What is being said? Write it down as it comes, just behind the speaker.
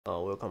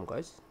Welcome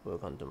guys,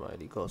 welcome to my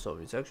Leetcode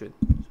solving section.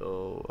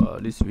 So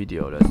this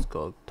video, let's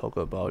go talk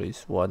about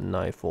this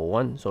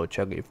 1941. So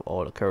check if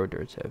all the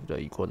characters have the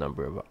equal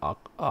number of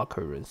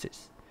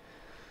occurrences.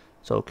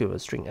 So give a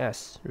string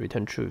s,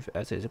 return true if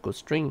s is a good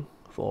string,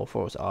 or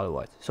false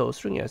otherwise. So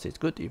string s is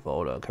good if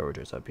all the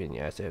characters appearing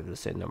in s have the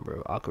same number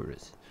of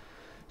occurrences.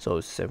 So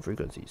it's same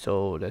frequency.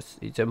 So let's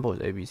example is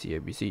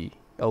ABC, ABC.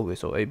 Okay,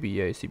 so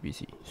ABA,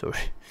 CBC.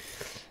 Sorry.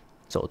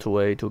 So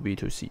 2A, 2B,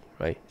 2C,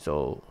 right?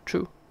 So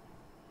true.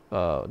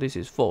 This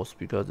is false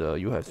because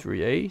you have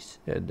 3 A's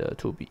and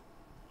 2 B.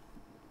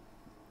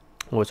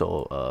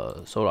 Also,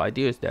 so the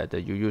idea is that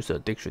you use a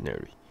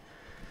dictionary.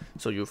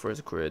 So you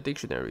first create a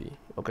dictionary.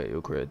 Okay,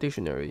 you create a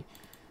dictionary.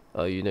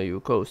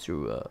 You go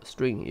through a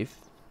string. If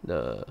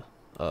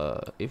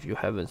you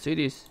haven't seen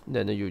this,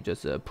 then you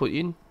just put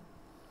in.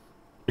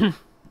 Okay,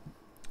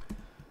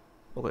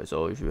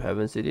 so if you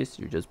haven't seen this,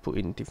 you just put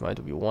in defined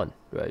to be 1,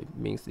 right?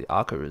 Means the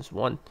occurrence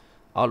 1.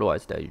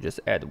 Otherwise, that you just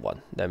add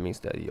 1. That means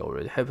that it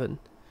already happened.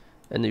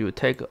 And then you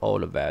take all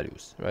the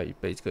values, right?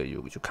 Basically,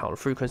 you count the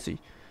frequency,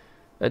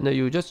 and then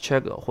you just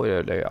check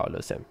whether they are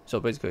the same. So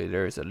basically,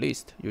 there is a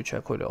list. You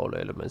check whether all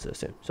the elements are the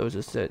same. So it's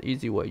just an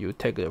easy way. You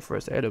take the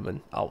first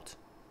element out,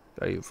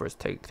 right? You first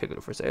take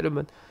the first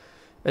element,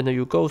 and then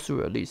you go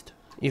through a list.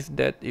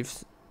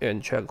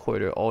 And check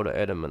whether all the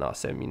elements are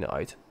same in the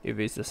item. If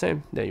it's the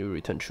same, then you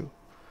return true.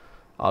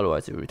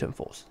 Otherwise, you return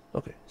false.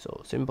 Okay,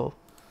 so simple.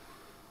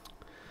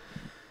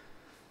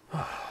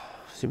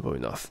 Simple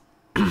enough.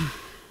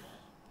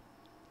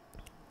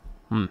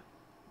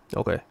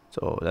 Okay,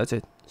 so that's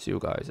it. See you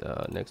guys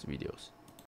next videos.